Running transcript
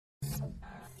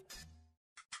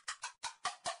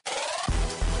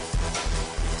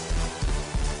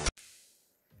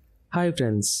Hi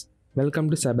friends, welcome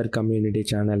to cyber community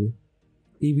channel.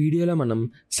 ఈ వీడియోలో మనం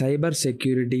cyber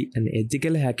security and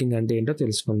ethical hacking అంటే ఏంటో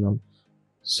తెలుసుకుందాం.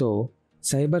 సో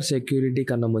సైబర్ సెక్యూరిటీ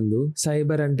కన్నా ముందు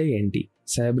సైబర్ అంటే ఏంటి?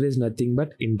 Cyber is nothing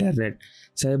but internet.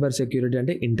 Cyber security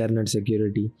అంటే ఇంటర్నెట్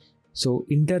సెక్యూరిటీ. సో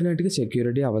ఇంటర్నెట్కి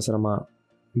సెక్యూరిటీ అవసరమా?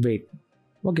 వెయిట్,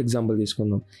 ఒక ఎగ్జాంపుల్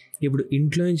తీసుకుందాం. ఇప్పుడు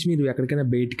ఇంట్లో నుంచి మీరు ఎక్కడికైనా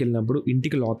బయటికి వెళ్ళినప్పుడు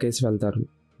ఇంటికి లాక్ వేసి వెళ్తారు.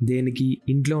 దేనికి?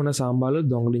 ఇంట్లో ఉన్న సామాన్లు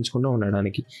దొంగలించకుండా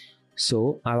ఉండడానికి. సో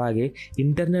అలాగే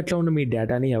ఇంటర్నెట్లో ఉన్న మీ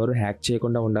డేటాని ఎవరు హ్యాక్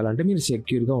చేయకుండా ఉండాలంటే మీరు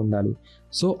సెక్యూర్గా ఉండాలి.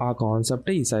 సో ఆ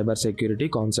కాన్సెప్టే ఈ సైబర్ సెక్యూరిటీ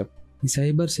కాన్సెప్ట్. ఈ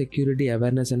సైబర్ సెక్యూరిటీ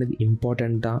అవేర్నెస్ అనేది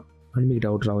ఇంపార్టెంటా అని మీకు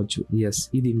డౌట్ రావచ్చు. ఎస్,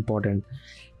 ఇది ఇంపార్టెంట్.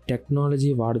 టెక్నాలజీ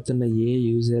వాడుతున్న ఏ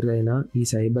యూజర్ అయినా ఈ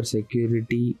సైబర్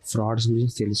సెక్యూరిటీ ఫ్రాడ్స్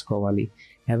గురించి తెలుసుకోవాలి.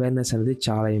 అవేర్నెస్ అనేది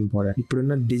చాలా ఇంపార్టెంట్.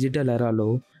 ఇప్పుడున్న డిజిటల్ ఎరాలో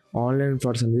ఆన్లైన్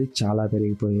ఫ్రాడ్స్ అనేది చాలా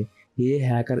పెరిగిపోయాయి. ఏ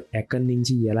హ్యాకర్ ఎక్కడి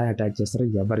నుంచి ఎలా అటాక్ చేస్తారో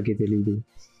ఎవరికీ తెలియదు.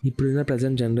 ఇప్పుడున్న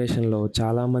ప్రజెంట్ జనరేషన్లో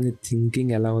చాలామంది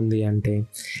థింకింగ్ ఎలా ఉంది అంటే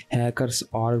హ్యాకర్స్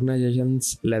ఆర్గనైజేషన్స్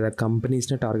లేదా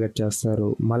కంపెనీస్ని టార్గెట్ చేస్తారు,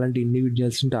 మళ్ళీ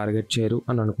ఇండివిజువల్స్ని టార్గెట్ చేయరు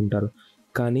అని అనుకుంటారు.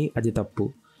 కానీ అది తప్పు.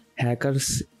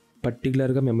 హ్యాకర్స్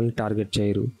పర్టికులర్గా మిమ్మల్ని టార్గెట్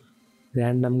చేయరు.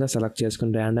 ర్యాండమ్గా సెలెక్ట్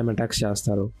చేసుకుని ర్యాండమ్ అటాక్స్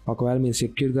చేస్తారు. ఒకవేళ మీరు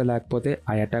సెక్యూర్గా లేకపోతే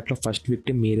ఆ అటాక్లో ఫస్ట్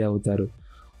విక్టిమ్ మీరే అవుతారు.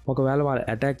 ఒకవేళ వాళ్ళు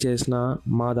అటాక్ చేసినా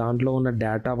మా దాంట్లో ఉన్న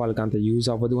డేటా వాళ్ళకి అంత యూజ్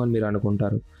అవ్వదు అని మీరు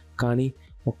అనుకుంటారు. కానీ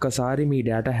ఒక్కసారి మీ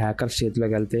డేటా హ్యాకర్స్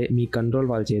చేతిలోకి వెళ్తే మీ కంట్రోల్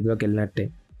వాళ్ళ చేతిలోకి వెళ్ళినట్టే.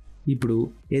 ఇప్పుడు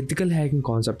ఎథికల్ హ్యాకింగ్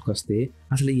కాన్సెప్ట్కి వస్తే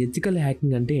అసలు ఎథికల్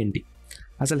హ్యాకింగ్ అంటే ఏంటి?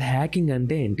 అసలు హ్యాకింగ్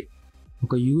అంటే ఏంటి?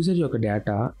 ఒక యూజర్ యొక్క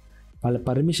డేటా వాళ్ళ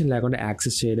పర్మిషన్ లేకుండా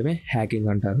యాక్సెస్ చేయడమే హ్యాకింగ్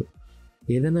అంటారు.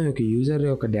 ఏదైనా ఒక యూజర్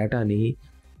యొక్క డేటాని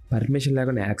పర్మిషన్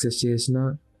లేకుండా యాక్సెస్ చేసినా,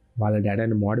 వాళ్ళ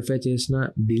డేటాని మోడిఫై చేసినా,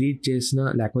 డిలీట్ చేసినా,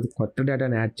 లేకపోతే కొత్త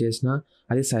డేటాని యాడ్ చేసినా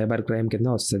అది సైబర్ క్రైమ్ కింద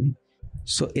వస్తుంది.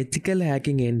 సో ఎథికల్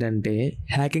హ్యాకింగ్ ఏంటంటే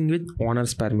hacking with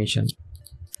owners permission.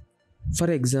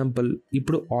 For example,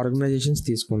 ఇప్పుడు ఆర్గనైజేషన్స్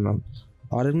తీసుకుందాం.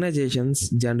 ఆర్గనైజేషన్స్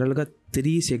జనరల్గా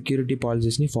 3 సెక్యూరిటీ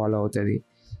పాలసీస్ని ఫాలో అవుతుంది: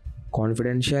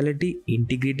 కాన్ఫిడెన్షియాలిటీ,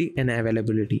 ఇంటిగ్రిటీ అండ్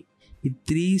అవైలబిలిటీ. ఈ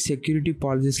 3 సెక్యూరిటీ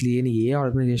పాలసీస్ లేని ఏ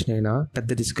ఆర్గనైజేషన్ అయినా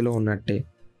పెద్ద రిస్క్లో ఉన్నట్టే.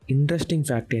 ఇంట్రెస్టింగ్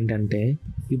ఫ్యాక్ట్ ఏంటంటే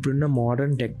ఇప్పుడున్న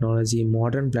మోడర్న్ టెక్నాలజీ,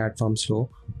 మోడర్న్ ప్లాట్ఫామ్స్లో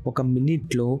ఒక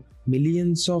మినిట్లో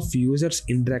మిలియన్స్ ఆఫ్ యూజర్స్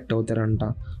ఇంటరాక్ట్ అవుతారంట.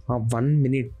 ఆ 1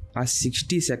 మినిట్, ఆ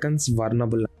 60 seconds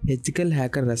vulnerable. Ethical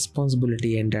hacker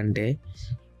responsibility ఏంటంటే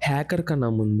హ్యాకర్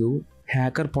కన్నా ముందు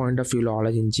హ్యాకర్ పాయింట్ ఆఫ్ వ్యూలో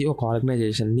ఆలోచించి ఒక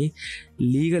ఆర్గనైజేషన్ని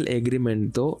లీగల్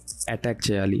అగ్రిమెంట్తో అటాక్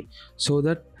చేయాలి. సో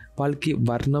దట్ వాళ్ళకి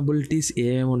వర్నబిలిటీస్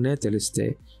ఏమేమి ఉన్నాయో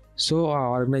తెలుస్తాయి. సో ఆ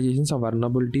ఆర్గనైజేషన్స్ ఆ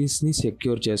వర్నబిలిటీస్ని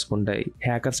సెక్యూర్ చేసుకుంటాయి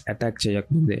హ్యాకర్స్ అటాక్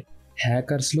చేయకముందే.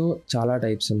 హ్యాకర్స్లో చాలా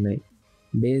టైప్స్ ఉన్నాయి.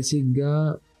 బేసిక్గా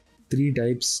 3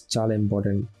 టైప్స్ చాలా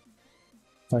ఇంపార్టెంట్.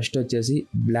 ఫస్ట్ వచ్చేసి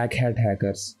బ్లాక్ హ్యాట్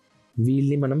హ్యాకర్స్.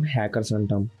 వీళ్ళని మనం హ్యాకర్స్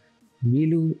అంటాం.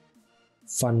 వీళ్ళు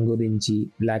ఫన్ గురించి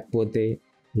లేకపోతే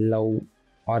లవ్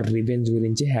ఆర్ రివెంజ్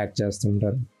గురించి హ్యాక్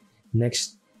చేస్తుంటారు.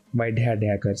 Next white hat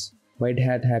hackers. White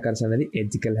hat hackers అనేది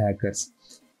ఎథికల్ హ్యాకర్స్.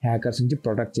 హ్యాకర్స్ నుంచి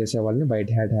ప్రొటెక్ట్ చేసే వాళ్ళని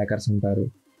వైట్ హ్యాట్ హ్యాకర్స్ అంటారు.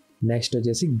 నెక్స్ట్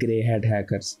వచ్చేసి grey hat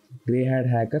hackers. Grey hat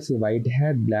hackers white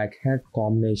hat black hat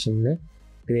కాంబినేషన్గా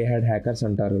గ్రే హ్యాట్ హ్యాకర్స్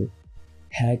అంటారు.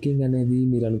 హ్యాకింగ్ అనేది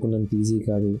మీరు అనుకున్నంత ఈజీ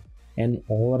కాదు అండ్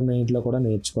ఓవర్ నైట్లో కూడా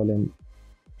నేర్చుకోలేము.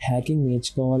 హ్యాకింగ్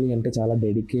నేర్చుకోవాలి అంటే చాలా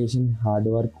డెడికేషన్, హార్డ్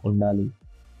వర్క్ ఉండాలి.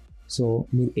 సో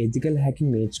మీరు ఎథికల్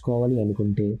హ్యాకింగ్ నేర్చుకోవాలి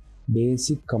అనుకుంటే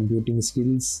basic computing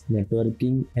skills,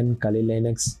 networking and కలి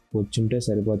లైనక్స్ వచ్చుంటే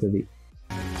సరిపోతుంది.